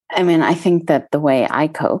I mean, I think that the way I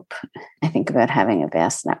cope, I think about having a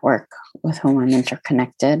vast network with whom I'm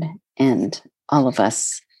interconnected and all of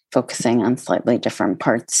us focusing on slightly different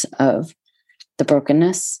parts of the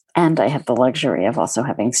brokenness. And I have the luxury of also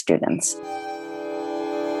having students.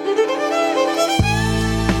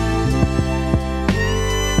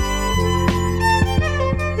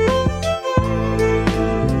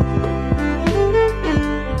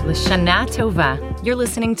 L'Shana Tova. You're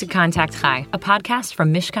listening to Contact Chai, a podcast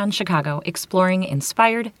from Mishkan Chicago exploring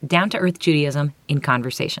inspired, down-to-earth Judaism in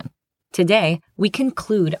conversation. Today, we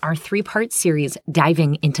conclude our three-part series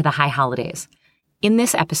diving into the high holidays. In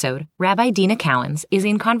this episode, Rabbi Dina Cowens is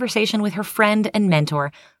in conversation with her friend and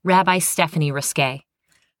mentor, Rabbi Stephanie Ruskay.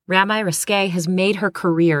 Rabbi Ruskay has made her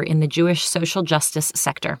career in the Jewish social justice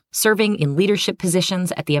sector, serving in leadership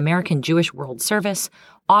positions at the American Jewish World Service,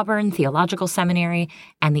 Auburn Theological Seminary,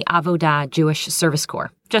 and the Avodah Jewish Service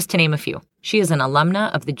Corps, just to name a few. She is an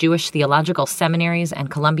alumna of the Jewish Theological Seminaries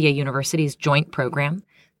and Columbia University's Joint Program,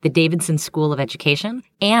 the Davidson School of Education,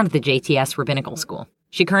 and the JTS Rabbinical School.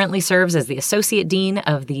 She currently serves as the Associate Dean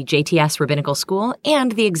of the JTS Rabbinical School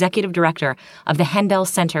and the Executive Director of the Hendel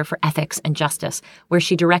Center for Ethics and Justice, where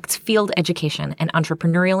she directs field education and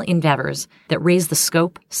entrepreneurial endeavors that raise the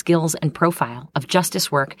scope, skills, and profile of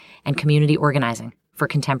justice work and community organizing for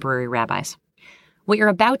contemporary rabbis. What you're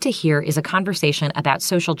about to hear is a conversation about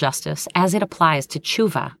social justice as it applies to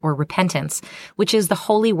tshuva, or repentance, which is the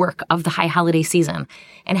holy work of the high holiday season,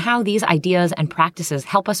 and how these ideas and practices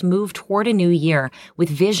help us move toward a new year with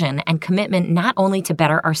vision and commitment not only to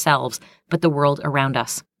better ourselves, but the world around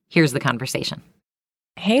us. Here's the conversation.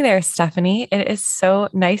 Hey there, Stephanie. It is so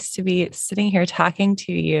nice to be sitting here talking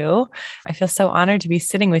to you. I feel so honored to be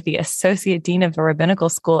sitting with the Associate Dean of the Rabbinical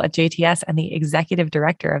School at JTS and the Executive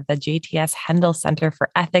Director of the JTS Hendel Center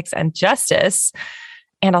for Ethics and Justice,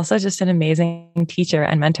 and also just an amazing teacher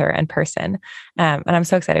and mentor and person. And I'm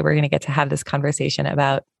so excited we're going to get to have this conversation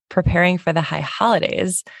about preparing for the high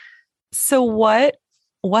holidays. So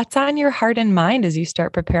what's on your heart and mind as you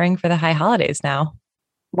start preparing for the high holidays now?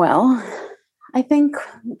 Well, I think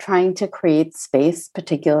trying to create space,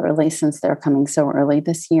 particularly since they're coming so early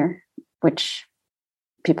this year, which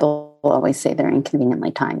people always say they're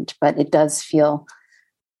inconveniently timed, but it does feel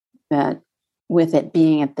that with it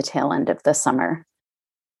being at the tail end of the summer,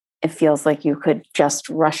 it feels like you could just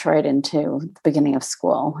rush right into the beginning of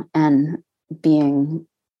school, and being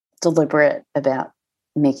deliberate about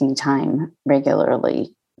making time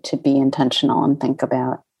regularly to be intentional and think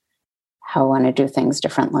about how I want to do things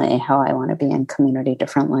differently, how I want to be in community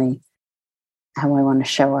differently, how I want to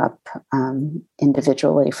show up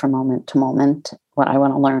individually from moment to moment, what I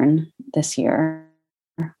want to learn this year,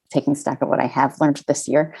 taking stock of what I have learned this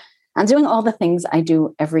year, and doing all the things I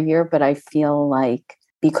do every year. But I feel like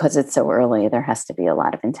because it's so early, there has to be a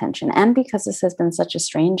lot of intention, and because this has been such a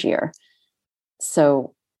strange year.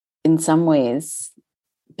 So in some ways,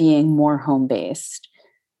 being more home-based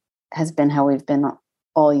has been how we've been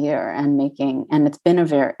all year, and it's been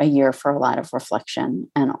a year for a lot of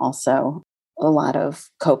reflection and also a lot of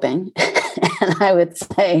coping. And I would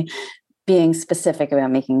say being specific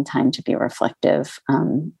about making time to be reflective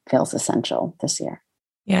feels essential this year.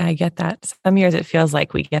 Yeah, I get that. Some years it feels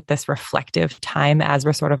like we get this reflective time as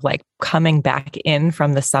we're sort of like coming back in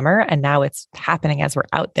from the summer, and now it's happening as we're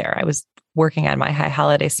out there. I was working on my high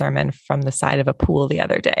holiday sermon from the side of a pool the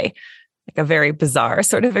other day, like a very bizarre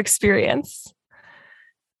sort of experience.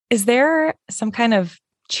 Is there some kind of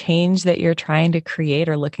change that you're trying to create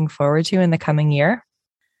or looking forward to in the coming year?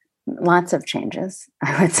 Lots of changes,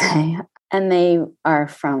 I would say. And they are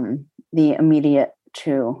from the immediate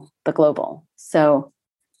to the global. So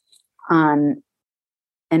on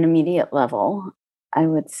an immediate level, I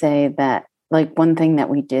would say that like one thing that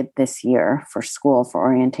we did this year for school for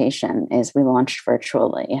orientation is we launched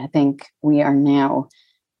virtually. I think we are now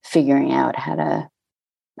figuring out how to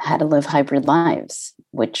live hybrid lives,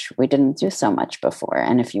 which we didn't do so much before.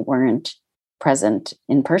 And if you weren't present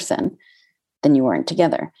in person, then you weren't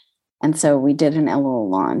together. And so we did an Elul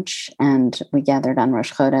launch, and we gathered on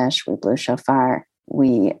Rosh Chodesh, we blew shofar,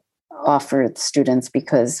 we offered students,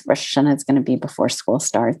 because Rosh Hashanah is going to be before school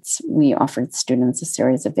starts, we offered students a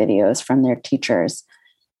series of videos from their teachers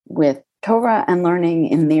with Torah and learning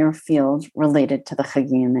in their field related to the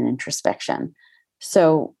Chagim and introspection.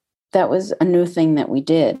 So that was a new thing that we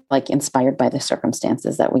did, like inspired by the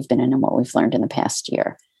circumstances that we've been in and what we've learned in the past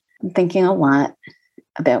year. I'm thinking a lot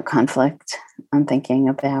about conflict. I'm thinking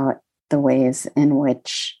about the ways in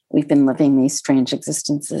which we've been living these strange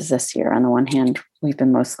existences this year. On the one hand, we've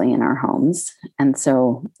been mostly in our homes. And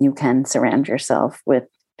so you can surround yourself with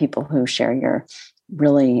people who share your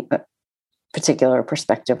really particular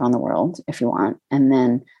perspective on the world, if you want. And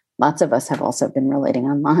then lots of us have also been relating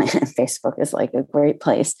online, and Facebook is like a great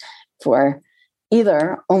place for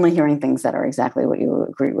either only hearing things that are exactly what you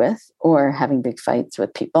agree with, or having big fights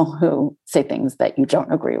with people who say things that you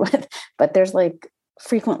don't agree with. But there's like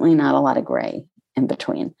frequently not a lot of gray in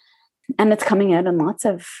between. And it's coming out in lots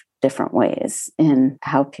of different ways in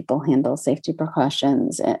how people handle safety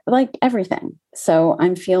precautions, like everything. So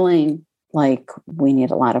I'm feeling like we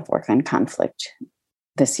need a lot of work on conflict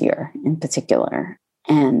this year in particular,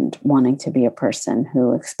 and wanting to be a person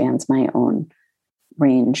who expands my own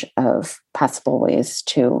range of possible ways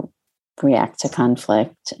to react to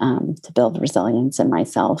conflict, to build resilience in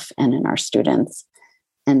myself and in our students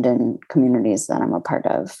and in communities that I'm a part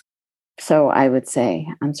of. So I would say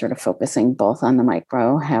I'm sort of focusing both on the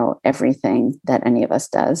micro, how everything that any of us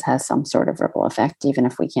does has some sort of ripple effect, even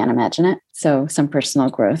if we can't imagine it. So some personal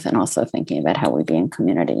growth, and also thinking about how we be in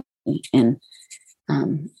community in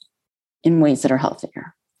ways that are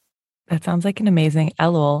healthier. That sounds like an amazing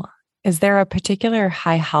Elul. Is there a particular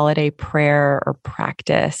high holiday prayer or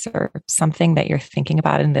practice or something that you're thinking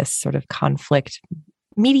about in this sort of conflict?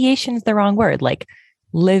 Mediation is the wrong word. Like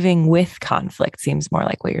living with conflict seems more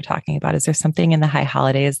like what you're talking about. Is there something in the high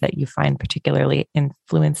holidays that you find particularly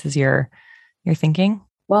influences your thinking?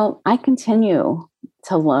 Well, I continue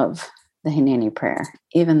to love the Hineni prayer,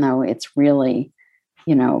 even though it's really,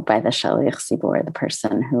 by the Shaliach Tzibur, the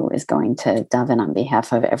person who is going to daven on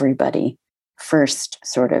behalf of everybody, first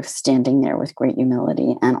sort of standing there with great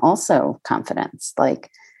humility and also confidence.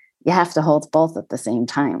 Like you have to hold both at the same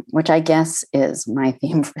time, which I guess is my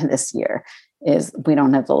theme for this year, is we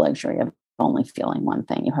don't have the luxury of only feeling one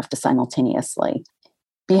thing. You have to simultaneously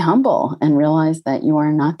be humble and realize that you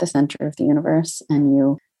are not the center of the universe and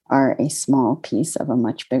you are a small piece of a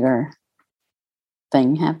much bigger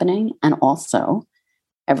thing happening. And also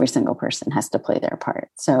every single person has to play their part.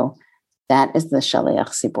 So that is the Shaliach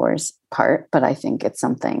Tzibur's part, but I think it's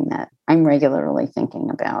something that I'm regularly thinking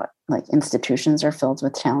about. Like institutions are filled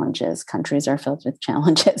with challenges, countries are filled with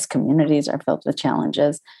challenges, communities are filled with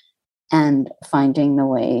challenges, and finding the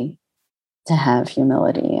way to have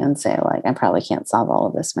humility and say, like, I probably can't solve all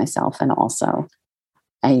of this myself. And also,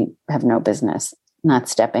 I have no business not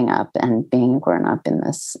stepping up and being a grown up in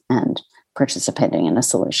this and participating in a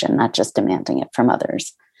solution, not just demanding it from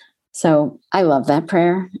others. So I love that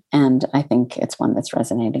prayer. And I think it's one that's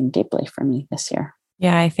resonating deeply for me this year.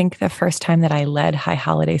 Yeah, I think the first time that I led high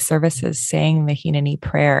holiday services saying the Hineni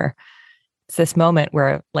prayer, it's this moment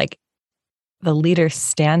where like the leader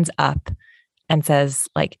stands up and says,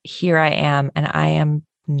 like, here I am and I am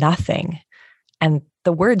nothing. And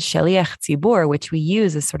the word Shaliach Tzibur, which we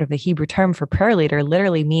use as sort of the Hebrew term for prayer leader,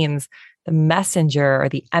 literally means the messenger or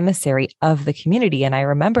the emissary of the community. And I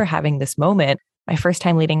remember having this moment. My first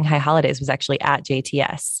time leading high holidays was actually at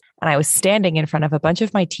JTS. And I was standing in front of a bunch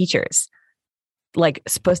of my teachers, like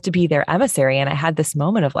supposed to be their emissary. And I had this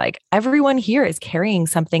moment of like, everyone here is carrying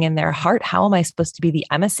something in their heart. How am I supposed to be the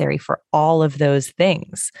emissary for all of those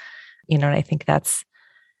things? And I think that's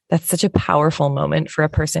such a powerful moment for a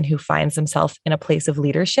person who finds themselves in a place of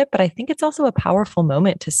leadership. But I think it's also a powerful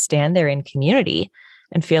moment to stand there in community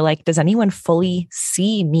and feel like, does anyone fully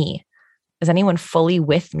see me? Is anyone fully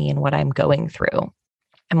with me in what I'm going through?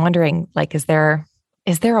 I'm wondering, like, is there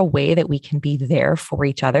a way that we can be there for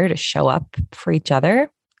each other, to show up for each other,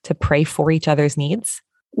 to pray for each other's needs?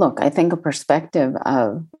 Look, I think a perspective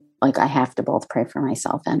of like, I have to both pray for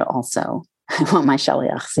myself and also I want my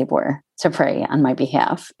Shaliach Tzibur to pray on my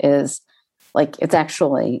behalf is like, it's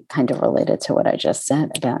actually kind of related to what I just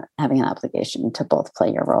said about having an obligation to both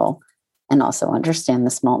play your role and also understand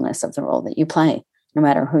the smallness of the role that you play, no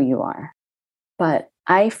matter who you are. But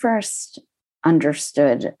I first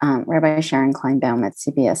understood Rabbi Sharon Kleinbaum at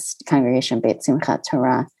CBS Congregation Beit Simchat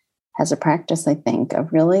Torah has a practice, I think,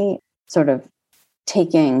 of really sort of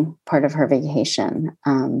taking part of her vacation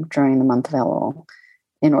during the month of Elul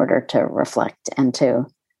in order to reflect and to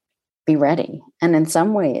be ready. And in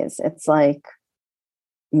some ways, it's like,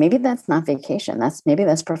 maybe that's not vacation. Maybe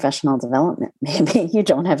that's professional development. Maybe you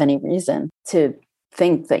don't have any reason to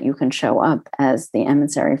think that you can show up as the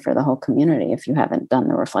emissary for the whole community if you haven't done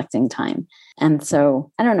the reflecting time. And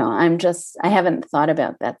so, I don't know, I haven't thought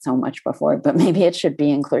about that so much before, but maybe it should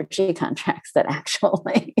be in clergy contracts that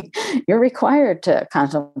actually you're required to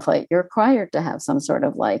contemplate, you're required to have some sort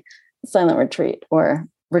of like silent retreat, or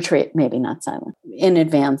retreat, maybe not silent, in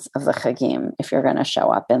advance of the Chagim if you're going to show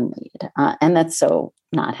up and lead. And that's so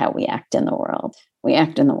not how we act in the world. We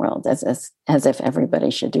act in the world as if everybody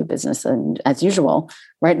should do business as usual,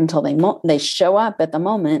 right until they show up at the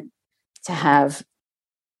moment to have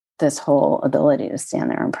this whole ability to stand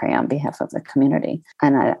there and pray on behalf of the community.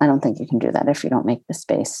 And I don't think you can do that if you don't make the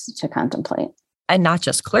space to contemplate. And not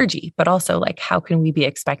just clergy, but also like, how can we be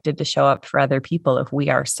expected to show up for other people if we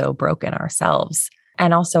are so broken ourselves?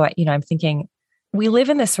 And also, I'm thinking we live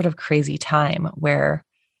in this sort of crazy time where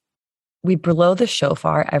we blow the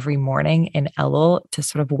shofar every morning in Elul to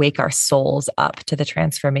sort of wake our souls up to the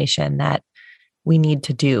transformation that we need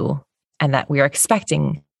to do and that we are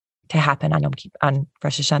expecting to happen on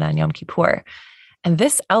Rosh Hashanah and Yom Kippur. And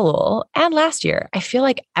this Elul and last year, I feel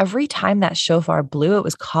like every time that shofar blew, it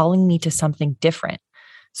was calling me to something different.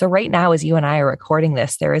 So right now, as you and I are recording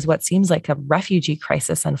this, there is what seems like a refugee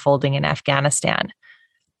crisis unfolding in Afghanistan.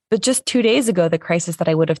 But just 2 days ago, the crisis that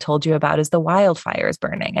I would have told you about is the wildfires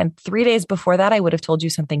burning. And 3 days before that, I would have told you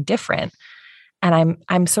something different. And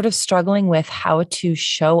I'm sort of struggling with how to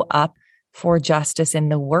show up for justice in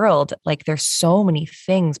the world. Like there's so many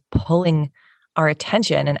things pulling our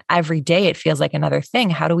attention, and every day it feels like another thing.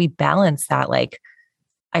 How do we balance that? Like,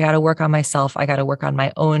 I got to work on myself. I got to work on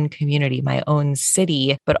my own community, my own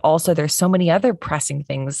city, but also there's so many other pressing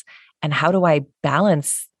things. And how do I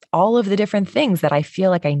balance all of the different things that I feel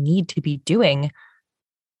like I need to be doing,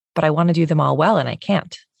 but I want to do them all well and I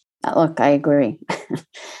can't? Look, I agree.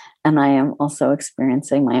 And I am also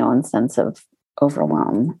experiencing my own sense of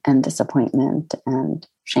overwhelm and disappointment and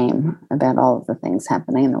shame about all of the things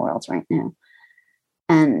happening in the world right now.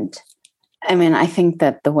 And I mean, I think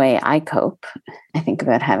that the way I cope, I think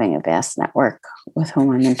about having a vast network with whom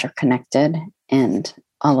I'm interconnected and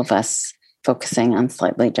all of us focusing on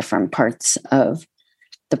slightly different parts of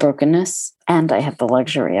the brokenness. And I have the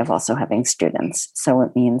luxury of also having students. So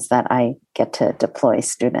it means that I get to deploy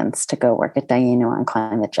students to go work at Dayenu on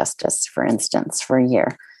climate justice, for instance, for a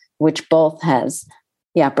year, which both has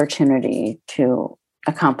the opportunity to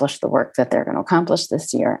accomplish the work that they're going to accomplish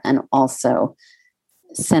this year and also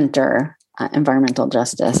center environmental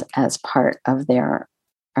justice as part of their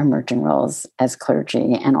emerging roles as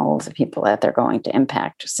clergy and all of the people that they're going to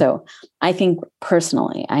impact. So I think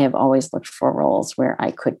personally, I have always looked for roles where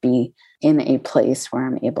I could be in a place where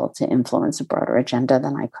I'm able to influence a broader agenda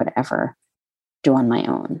than I could ever do on my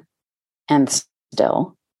own. And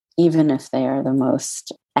still, even if they are the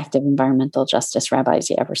most active environmental justice rabbis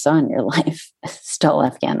you ever saw in your life, still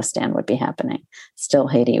Afghanistan would be happening. Still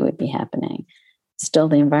Haiti would be happening. Still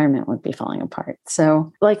the environment would be falling apart.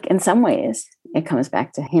 So like in some ways, it comes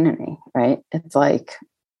back to Hineni, right? It's like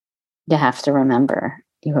you have to remember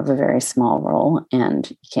you have a very small role and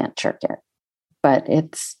you can't shirk it. But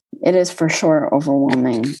it is for sure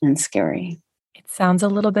overwhelming and scary. It sounds a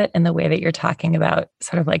little bit in the way that you're talking about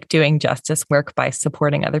sort of like doing justice work by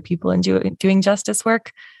supporting other people and doing justice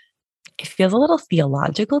work. It feels a little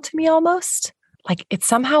theological to me almost. Like it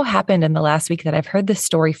somehow happened in the last week that I've heard this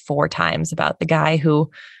story 4 times about the guy who,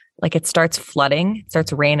 like, it starts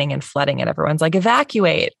raining and flooding, and everyone's like,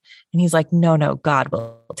 evacuate. And he's like, no, God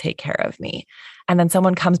will take care of me. And then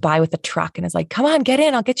someone comes by with a truck and is like, come on, get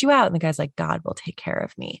in, I'll get you out. And the guy's like, God will take care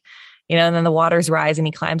of me. And then the waters rise and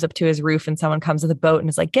he climbs up to his roof and someone comes with a boat and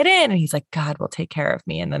is like, get in. And he's like, God will take care of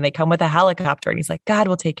me. And then they come with a helicopter and he's like, God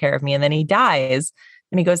will take care of me. And then he dies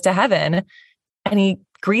and he goes to heaven and he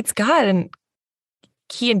greets God, and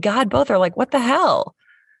he and God both are like, what the hell?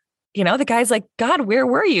 The guy's like, God, where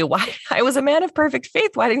were you? Why? I was a man of perfect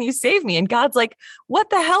faith. Why didn't you save me? And God's like, what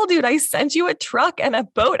the hell, dude? I sent you a truck and a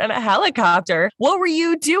boat and a helicopter. What were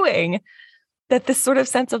you doing? That this sort of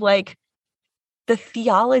sense of like, the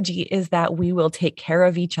theology is that we will take care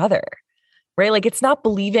of each other, right? Like it's not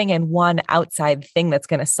believing in one outside thing that's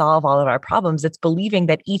going to solve all of our problems. It's believing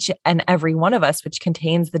that each and every one of us, which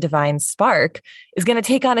contains the divine spark, is going to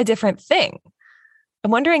take on a different thing.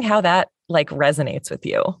 I'm wondering how that like resonates with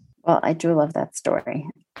you. Well, I do love that story.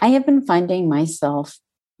 I have been finding myself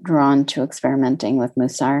drawn to experimenting with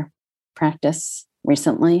Musar practice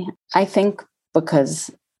recently. I think because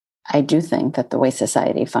I do think that the way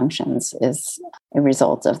society functions is a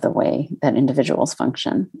result of the way that individuals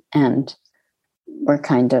function. And we're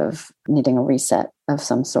kind of needing a reset of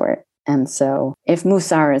some sort. And so if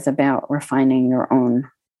Musar is about refining your own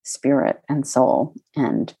spirit and soul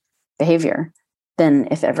and behavior, then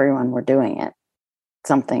if everyone were doing it,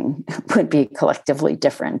 something would be collectively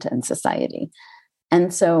different in society.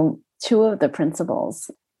 And so 2 of the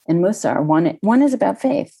principles in Musar, one is about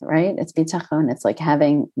faith, right? It's bitachon. It's like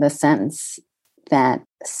having the sense that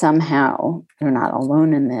somehow you're not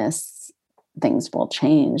alone in this, things will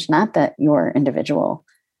change. Not that your individual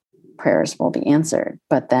prayers will be answered,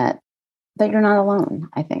 but that you're not alone,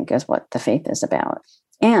 I think, is what the faith is about.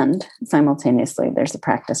 And simultaneously, there's a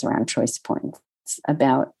practice around choice points,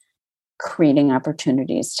 about creating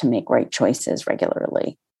opportunities to make right choices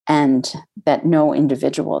regularly. and that no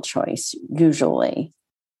individual choice usually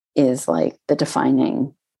is like the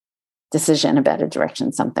defining decision about a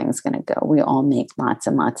direction something's going to go. We all make lots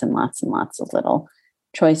and lots and lots and lots of little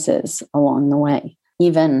choices along the way.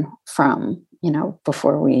 Even from,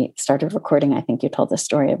 before we started recording, I think you told the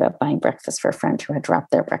story about buying breakfast for a friend who had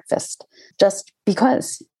dropped their breakfast just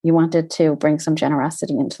because you wanted to bring some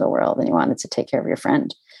generosity into the world and you wanted to take care of your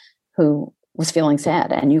friend who was feeling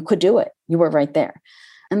sad, and you could do it. You were right there.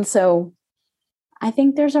 And so I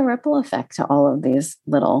think there's a ripple effect to all of these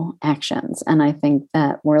little actions. And I think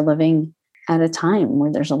that we're living at a time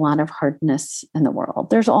where there's a lot of hardness in the world.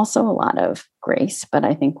 There's also a lot of grace, but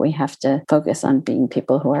I think we have to focus on being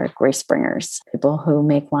people who are grace bringers, people who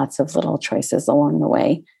make lots of little choices along the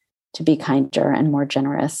way to be kinder and more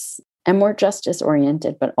generous and more justice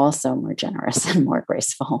oriented, but also more generous and more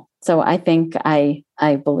graceful. So I think I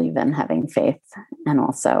believe in having faith and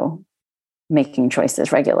also making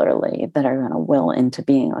choices regularly that are going to will into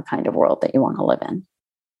being the kind of world that you want to live in.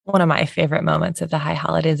 One of my favorite moments of the high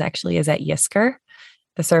holidays actually is at Yizkor,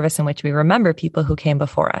 the service in which we remember people who came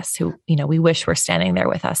before us, who, we wish were standing there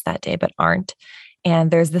with us that day, but aren't. And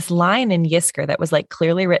there's this line in Yizkor that was like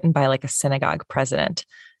clearly written by like a synagogue president,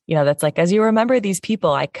 that's like, as you remember these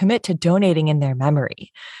people, I commit to donating in their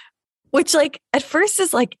memory, which like at first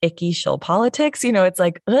is like icky shill politics. It's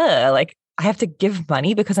like, ugh, like I have to give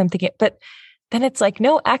money because I'm thinking, but then it's like,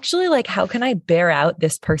 no, actually, like, how can I bear out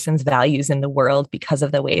this person's values in the world because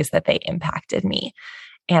of the ways that they impacted me?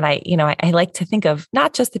 And I like to think of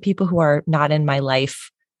not just the people who are not in my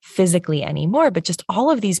life physically anymore, but just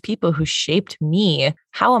all of these people who shaped me.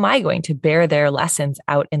 How am I going to bear their lessons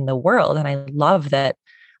out in the world? And I love that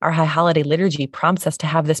our high holiday liturgy prompts us to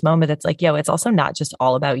have this moment that's like, it's also not just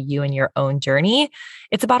all about you and your own journey.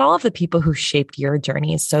 It's about all of the people who shaped your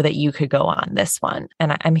journeys so that you could go on this one.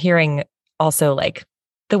 And I'm hearing also like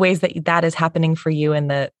the ways that is happening for you in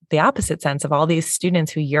the opposite sense of all these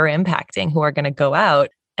students who you're impacting, who are going to go out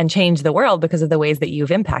and change the world because of the ways that you've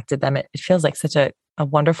impacted them. It feels like such a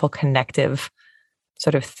wonderful connective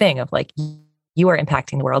sort of thing of like, you are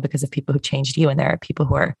impacting the world because of people who changed you, and there are people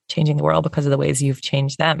who are changing the world because of the ways you've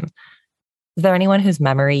changed them. Is there anyone whose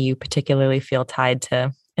memory you particularly feel tied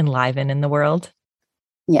to enliven in the world?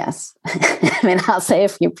 Yes. I'll say a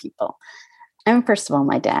few people. First of all,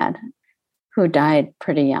 my dad, who died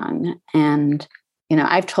pretty young. And,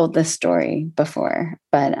 I've told this story before,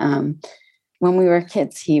 but when we were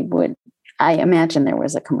kids, I imagine there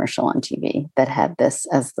was a commercial on TV that had this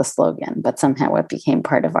as the slogan, but somehow it became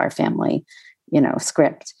part of our family,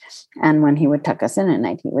 script. And when he would tuck us in at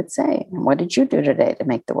night, he would say, "What did you do today to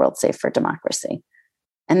make the world safe for democracy?"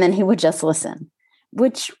 And then he would just listen,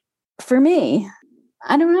 which for me,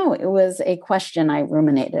 I don't know, it was a question I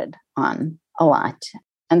ruminated on a lot.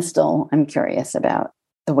 And still, I'm curious about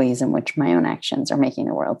the ways in which my own actions are making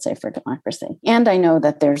the world safe for democracy. And I know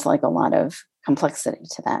that there's like a lot of complexity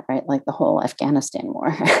to that, right? Like the whole Afghanistan war,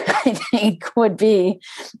 I think would be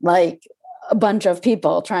like a bunch of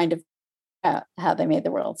people trying to figure out how they made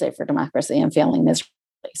the world safe for democracy and failing miserably.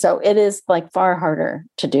 So it is like far harder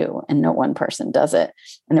to do, and no one person does it.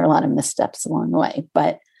 And there are a lot of missteps along the way,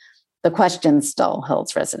 but the question still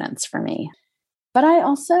holds resonance for me. But I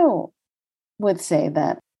also would say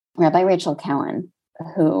that Rabbi Rachel Cowan,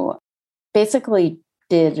 who basically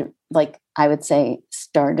did, like, I would say,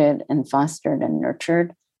 started and fostered and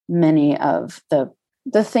nurtured many of the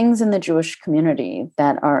things in the Jewish community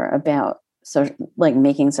that are about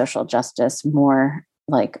making social justice more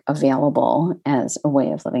like available as a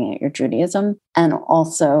way of living out your Judaism, and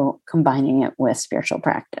also combining it with spiritual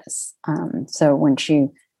practice. So when she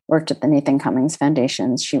worked at the Nathan Cummings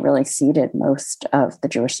Foundation, she really seeded most of the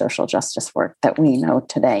Jewish social justice work that we know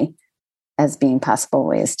today as being possible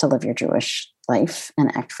ways to live your Jewish life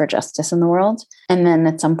and act for justice in the world. And then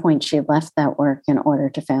at some point, she left that work in order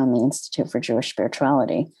to found the Institute for Jewish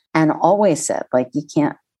Spirituality, and always said, like, you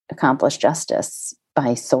can't accomplish justice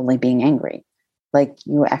by solely being angry. Like,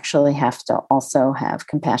 you actually have to also have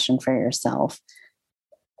compassion for yourself,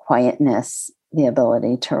 quietness, the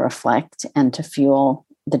ability to reflect and to fuel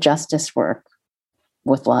the justice work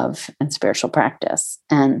with love and spiritual practice.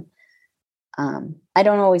 And I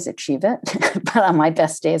don't always achieve it, but on my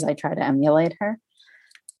best days, I try to emulate her.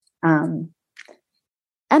 And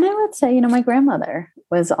I would say, my grandmother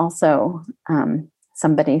was also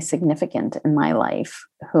somebody significant in my life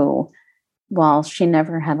who, while she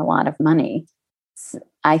never had a lot of money,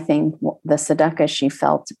 I think the tzedakah she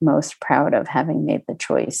felt most proud of having made the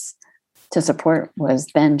choice to support was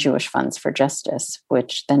then Jewish Funds for Justice,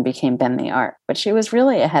 which then became Ben the Art. But she was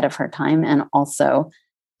really ahead of her time and also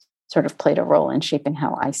sort of played a role in shaping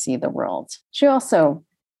how I see the world. She also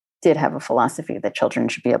did have a philosophy that children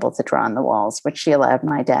should be able to draw on the walls, which she allowed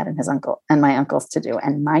my dad and his uncle and my uncles to do.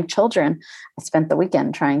 And my children, I spent the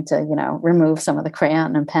weekend trying to, remove some of the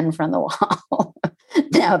crayon and pen from the wall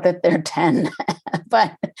now that they're 10.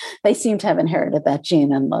 But they seem to have inherited that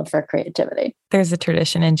gene and love for creativity. There's a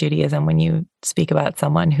tradition in Judaism when you speak about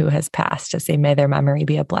someone who has passed to say, may their memory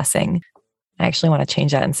be a blessing. I actually want to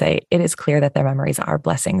change that and say, it is clear that their memories are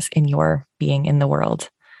blessings in your being in the world.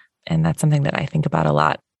 And that's something that I think about a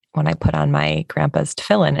lot when I put on my grandpa's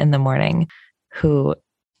tefillin in the morning, who,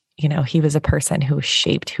 he was a person who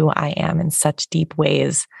shaped who I am in such deep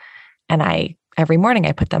ways. And every morning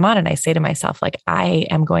I put them on and I say to myself, like, I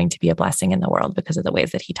am going to be a blessing in the world because of the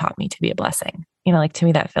ways that he taught me to be a blessing. To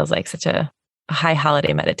me, that feels like such a high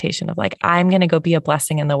holiday meditation of like, I'm going to go be a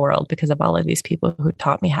blessing in the world because of all of these people who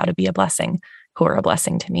taught me how to be a blessing, who are a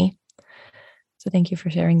blessing to me. So thank you for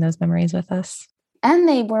sharing those memories with us. And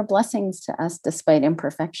they were blessings to us despite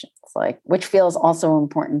imperfections, which feels also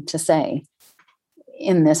important to say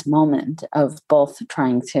in this moment of both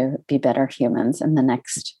trying to be better humans in the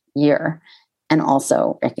next year and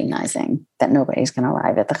also recognizing that nobody's going to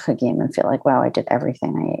arrive at the Chagim and feel like, wow, I did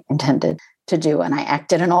everything I intended to do and I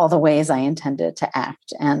acted in all the ways I intended to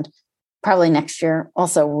act. And probably next year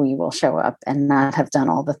also we will show up and not have done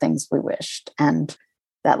all the things we wished. And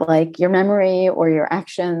that your memory or your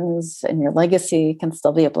actions and your legacy can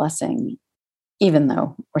still be a blessing, even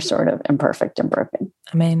though we're sort of imperfect and broken.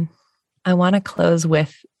 Amen. I want to close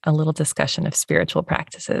with a little discussion of spiritual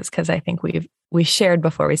practices, because I think we shared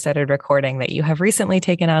before we started recording that you have recently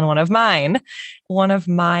taken on one of mine. One of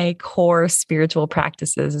my core spiritual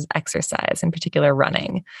practices is exercise, in particular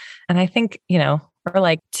running. And I think, we're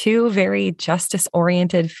like two very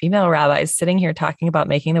justice-oriented female rabbis sitting here talking about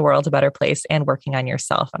making the world a better place and working on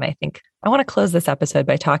yourself. And I think I want to close this episode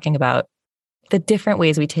by talking about the different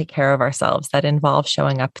ways we take care of ourselves that involve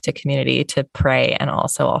showing up to community, to pray, and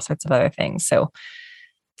also all sorts of other things. So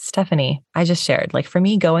Stephanie, I just shared, for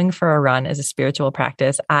me, going for a run is a spiritual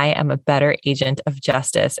practice. I am a better agent of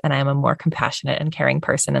justice and I am a more compassionate and caring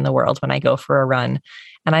person in the world when I go for a run.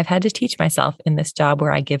 And I've had to teach myself in this job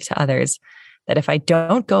where I give to others that if I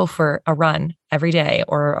don't go for a run every day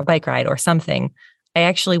or a bike ride or something, I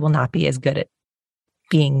actually will not be as good at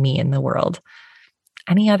being me in the world.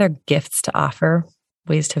 Any other gifts to offer,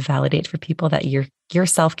 ways to validate for people that your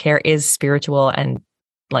self-care is spiritual and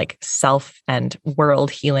self and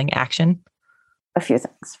world healing action? A few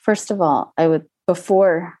things. First of all,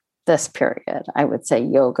 before this period, I would say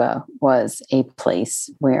yoga was a place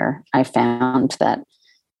where I found that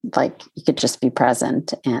you could just be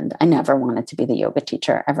present. And I never wanted to be the yoga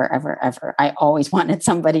teacher ever, ever, ever. I always wanted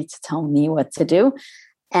somebody to tell me what to do.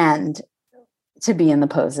 And to be in the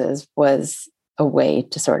poses was a way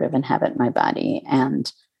to sort of inhabit my body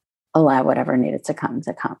and allow whatever needed to come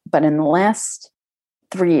to come. But in the last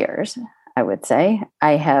 3 years, I would say,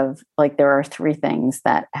 I have, there are 3 things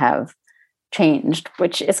that have changed,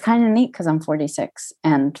 which is kind of neat because I'm 46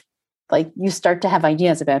 and you start to have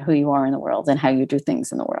ideas about who you are in the world and how you do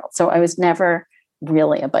things in the world. So I was never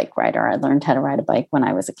really a bike rider. I learned how to ride a bike when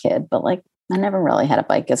I was a kid, but I never really had a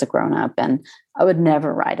bike as a grown up, and I would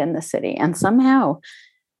never ride in the city. And somehow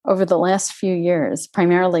over the last few years,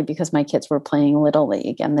 primarily because my kids were playing Little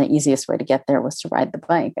League and the easiest way to get there was to ride the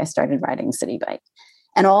bike, I started riding City Bike.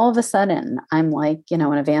 And all of a sudden I'm an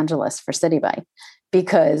evangelist for City Bike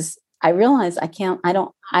because I realized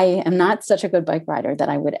I am not such a good bike rider that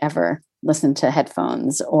I would ever listen to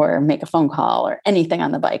headphones or make a phone call or anything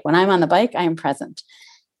on the bike. When I'm on the bike, I am present.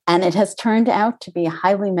 And it has turned out to be a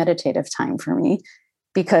highly meditative time for me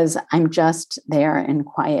because I'm just there in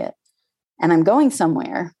quiet and I'm going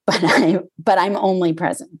somewhere, but I'm only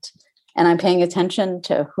present and I'm paying attention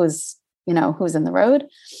to who's in the road,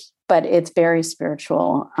 but it's very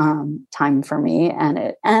spiritual time for me.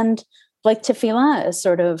 And tefillah is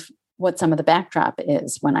sort of what some of the backdrop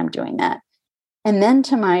is when I'm doing that. And then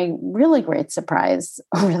to my really great surprise,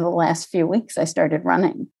 over the last few weeks, I started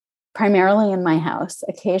running, primarily in my house,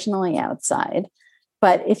 occasionally outside.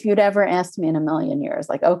 But if you'd ever asked me in a million years,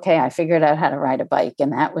 okay, I figured out how to ride a bike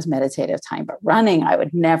and that was meditative time, but running, I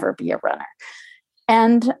would never be a runner.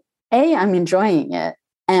 And I'm enjoying it.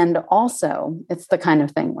 And also it's the kind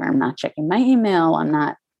of thing where I'm not checking my email. I'm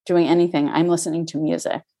not doing anything. I'm listening to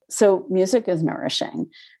music. So music is nourishing,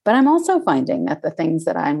 but I'm also finding that the things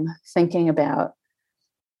that I'm thinking about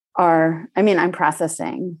I'm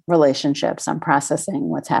processing relationships. I'm processing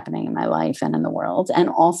what's happening in my life and in the world. And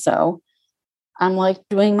also I'm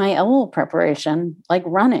doing my Elul preparation,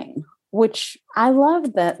 running, which I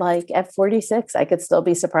love that at 46, I could still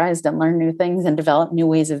be surprised and learn new things and develop new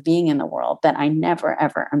ways of being in the world that I never,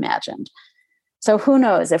 ever imagined. So who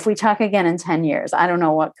knows if we talk again in 10 years, I don't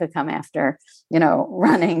know what could come after,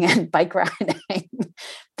 running and bike riding,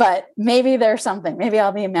 but maybe there's something. Maybe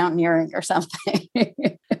I'll be mountaineering or something.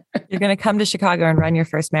 You're going to come to Chicago and run your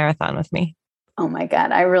first marathon with me. Oh my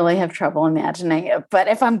God, I really have trouble imagining it. But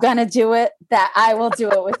if I'm going to do it, that I will do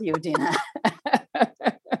it with you, Dina.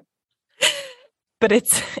 But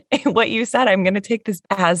it's what you said. I'm going to take this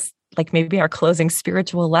as like maybe our closing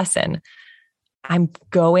spiritual lesson. I'm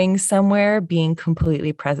going somewhere being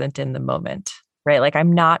completely present in the moment, right? Like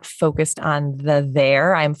I'm not focused on the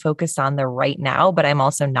there, I'm focused on the right now, but I'm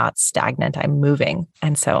also not stagnant. I'm moving.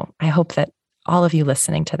 And so I hope that all of you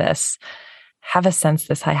listening to this have a sense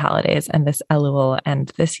this high holidays and this Elul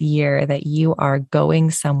and this year that you are going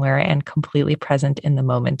somewhere and completely present in the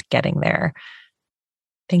moment, getting there.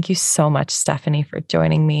 Thank you so much, Stephanie, for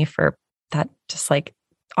joining me, for that, just like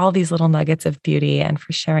all these little nuggets of beauty, and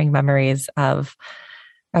for sharing memories of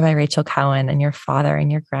Rabbi Rachel Cowan and your father and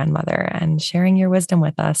your grandmother, and sharing your wisdom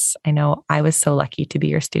with us. I know I was so lucky to be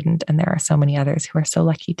your student, and there are so many others who are so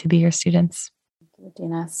lucky to be your students. Thank you,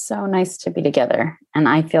 Dina. So nice to be together. And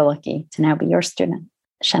I feel lucky to now be your student.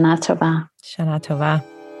 Shana Tova. Shana Tova.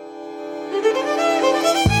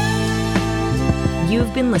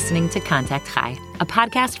 You've been listening to Contact Chai, a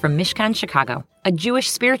podcast from Mishkan Chicago, a Jewish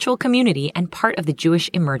spiritual community and part of the Jewish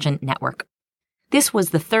Emergent Network. This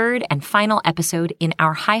was the third and final episode in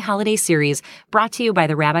our High Holiday series brought to you by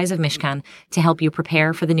the Rabbis of Mishkan to help you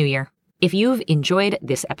prepare for the new year. If you've enjoyed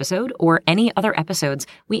this episode or any other episodes,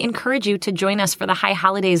 we encourage you to join us for the High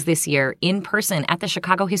Holidays this year in person at the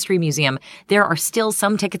Chicago History Museum. There are still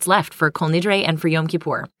some tickets left for Kol Nidre and for Yom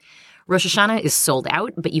Kippur. Rosh Hashanah is sold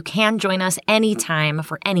out, but you can join us anytime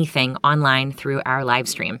for anything online through our live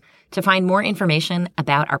stream. To find more information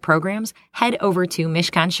about our programs, head over to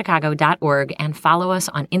mishkanchicago.org and follow us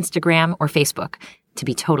on Instagram or Facebook to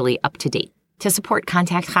be totally up to date. To support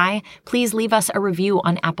Contact Chai, please leave us a review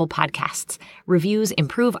on Apple Podcasts. Reviews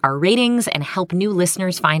improve our ratings and help new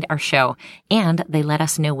listeners find our show, and they let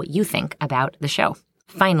us know what you think about the show.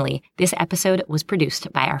 Finally, this episode was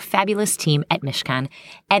produced by our fabulous team at Mishkan.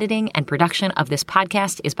 Editing and production of this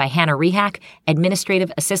podcast is by Hannah Rehak,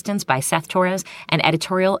 administrative assistance by Seth Torres, and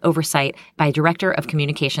editorial oversight by Director of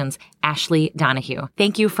Communications, Ashley Donahue.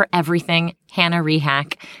 Thank you for everything, Hannah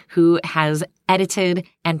Rehak, who has edited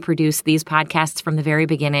and produced these podcasts from the very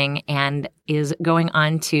beginning and is going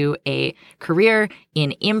on to a career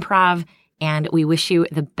in improv, and we wish you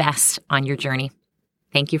the best on your journey.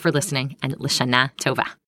 Thank you for listening, and L'Shana Tova.